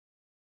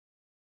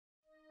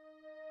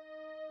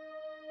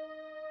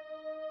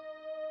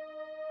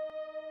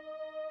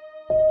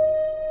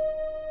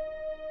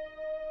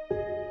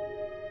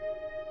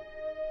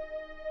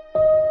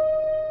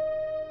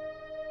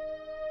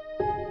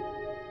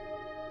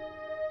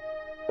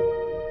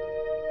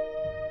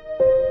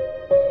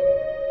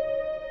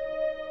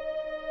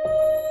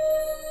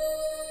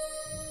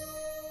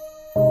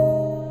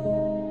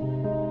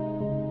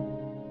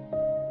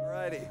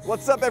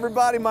What's up,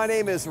 everybody? My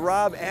name is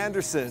Rob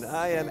Anderson.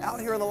 I am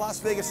out here on the Las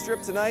Vegas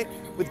Strip tonight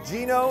with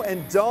Gino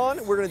and Dawn.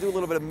 We're going to do a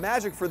little bit of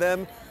magic for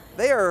them.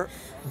 They are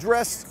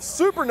dressed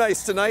super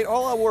nice tonight.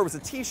 All I wore was a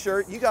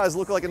t-shirt. You guys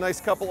look like a nice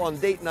couple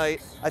on date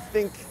night. I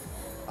think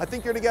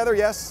you're together,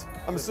 yes?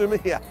 I'm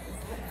assuming, yeah.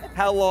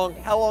 How long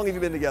have you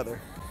been together?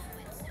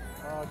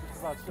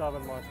 Just about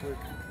 7 months.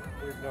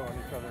 We've known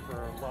each other for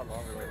a lot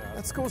longer than that.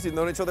 That's cool. So you've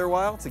known each other a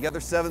while, together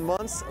 7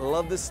 months. I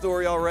love this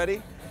story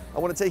already. I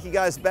want to take you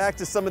guys back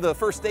to some of the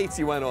first dates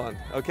you went on,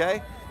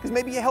 okay? Because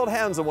maybe you held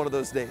hands on one of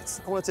those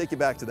dates. I want to take you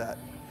back to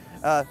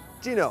that.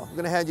 Gino, I'm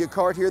going to hand you a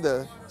card here,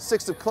 the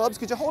 6 of clubs.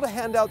 Could you hold a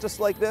hand out just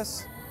like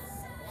this?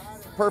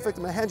 Perfect.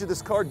 I'm going to hand you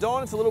this card.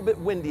 Dawn, it's a little bit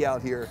windy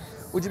out here.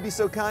 Would you be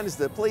so kind as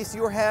to place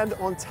your hand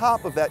on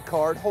top of that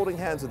card, holding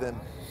hands with him?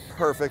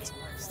 Perfect.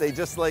 Stay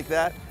just like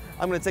that.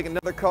 I'm going to take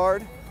another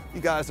card.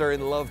 You guys are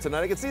in love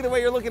tonight. I can see the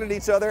way you're looking at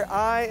each other.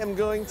 I am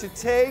going to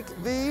take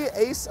the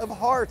Ace of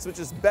Hearts, which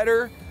is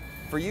better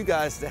for you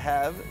guys to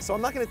have. So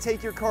I'm not going to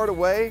take your card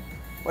away,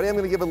 but I am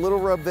going to give a little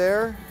rub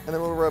there and then a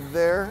little rub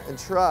there and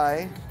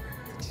try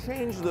to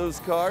change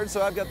those cards.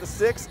 So I've got the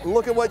 6.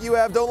 Look at what you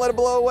have. Don't let it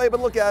blow away, but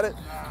look at it.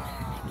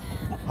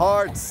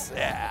 Hearts.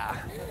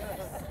 Yeah.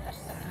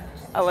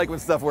 I like when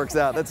stuff works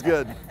out. That's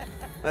good.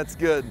 That's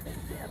good.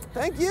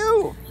 Thank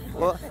you.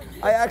 Well,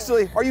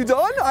 are you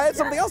done? I had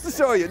something else to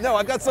show you. No,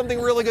 I've got something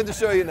really good to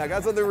show you now. I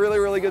got something really,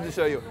 really good to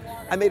show you.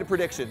 I made a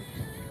prediction.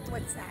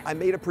 What's that? I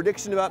made a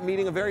prediction about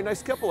meeting a very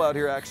nice couple out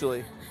here,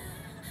 actually.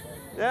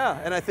 Yeah,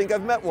 and I think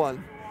I've met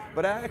one.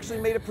 But I actually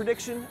made a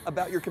prediction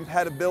about your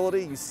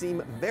compatibility. You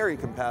seem very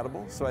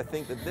compatible, so I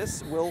think that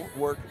this will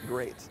work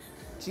great.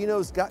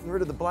 Gino's gotten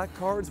rid of the black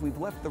cards. We've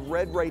left the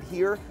red right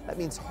here. That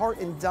means heart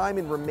and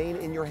diamond remain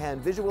in your hand.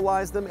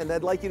 Visualize them, and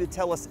I'd like you to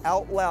tell us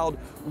out loud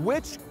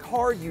which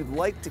card you'd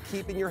like to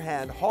keep in your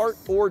hand, heart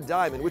or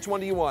diamond. Which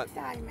one do you want?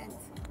 Diamonds.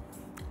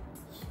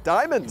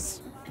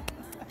 Diamonds.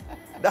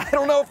 I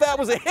don't know if that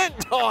was a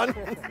hint, Dawn.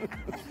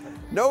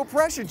 No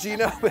pressure,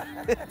 Gino.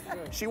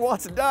 She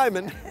wants a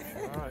diamond.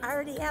 I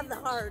already have the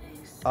heart.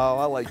 Oh,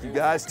 I like you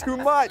guys too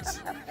much.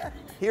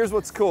 Here's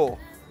what's cool.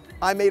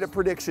 I made a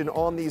prediction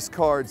on these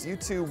cards. You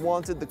two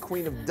wanted the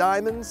Queen of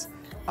Diamonds.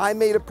 I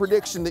made a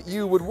prediction that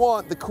you would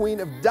want the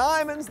Queen of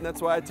Diamonds, and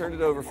that's why I turned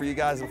it over for you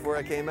guys before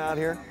I came out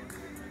here.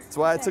 That's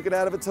why I took it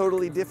out of a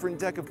totally different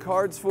deck of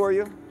cards for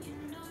you.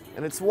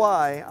 And it's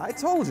why I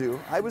told you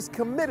I was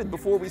committed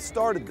before we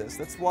started this.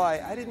 That's why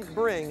I didn't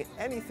bring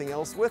anything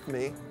else with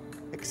me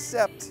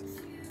except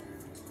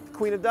the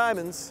Queen of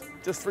Diamonds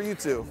just for you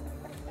two.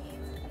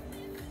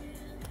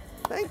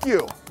 Thank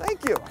you.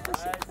 Thank you.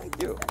 Thank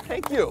you.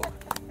 Thank you.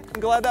 I'm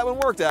glad that one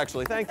worked,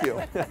 actually. Thank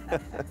you.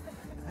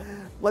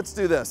 Let's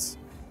do this.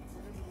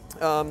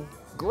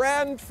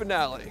 Grand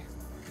finale.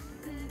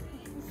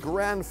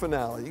 Grand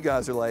finale. You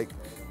guys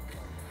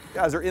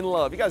are in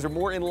love. You guys are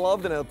more in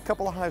love than a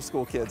couple of high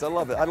school kids. I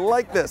love it. I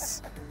like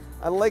this.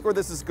 I like where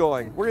this is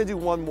going. We're going to do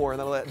one more,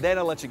 and then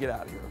I'll let you get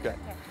out of here, okay?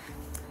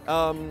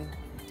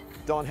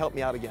 Dawn, help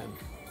me out again.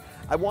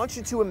 I want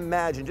you to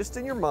imagine, just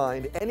in your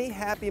mind, any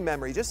happy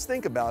memory. Just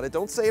think about it.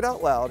 Don't say it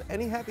out loud.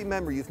 Any happy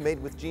memory you've made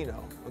with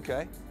Gino,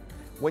 okay?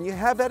 When you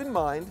have that in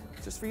mind,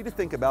 just for you to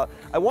think about,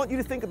 I want you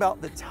to think about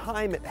the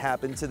time it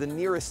happened to the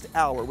nearest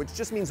hour, which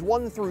just means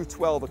 1 through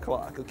 12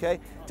 o'clock, okay?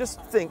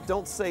 Just think,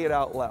 don't say it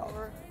out loud.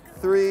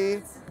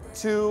 3,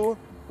 2,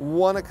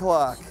 1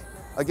 o'clock.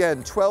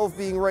 Again, 12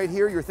 being right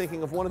here, you're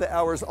thinking of one of the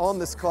hours on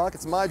this clock.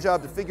 It's my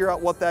job to figure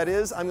out what that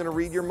is. I'm gonna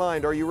read your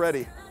mind. Are you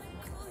ready?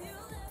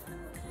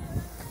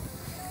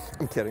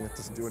 I'm kidding, it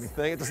doesn't do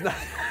anything. It does not,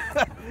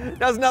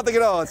 does nothing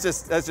at all. That's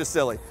just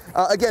silly.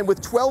 Again,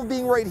 with 12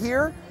 being right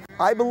here,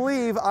 I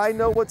believe I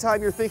know what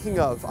time you're thinking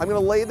of. I'm gonna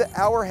lay the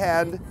hour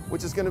hand,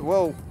 which is gonna,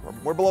 whoa,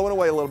 we're blowing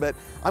away a little bit.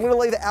 I'm gonna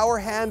lay the hour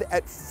hand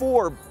at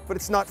 4, but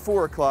it's not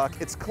 4 o'clock.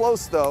 It's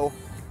close though.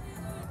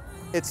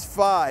 It's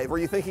 5. Are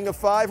you thinking of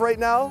 5 right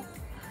now?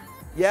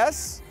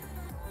 Yes?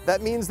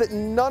 That means that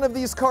none of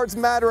these cards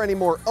matter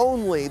anymore.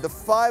 Only the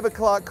 5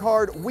 o'clock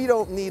card. We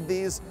don't need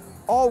these.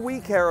 All we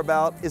care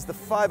about is the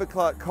 5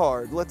 o'clock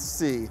card. Let's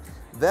see.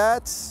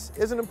 That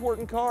is an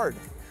important card.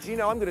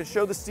 Gino, I'm going to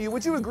show this to you.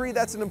 Would you agree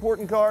that's an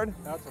important card?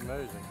 That's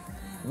amazing.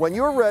 When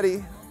you're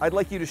ready, I'd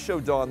like you to show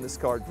Dawn this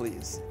card,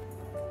 please.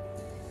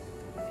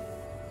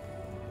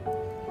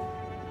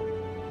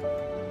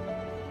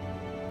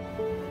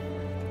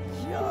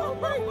 Oh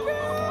my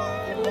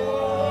God!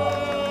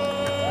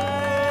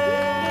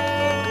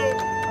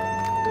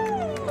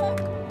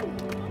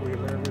 Will you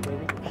marry me,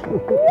 baby?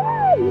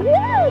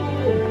 Yes!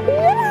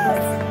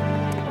 Yes!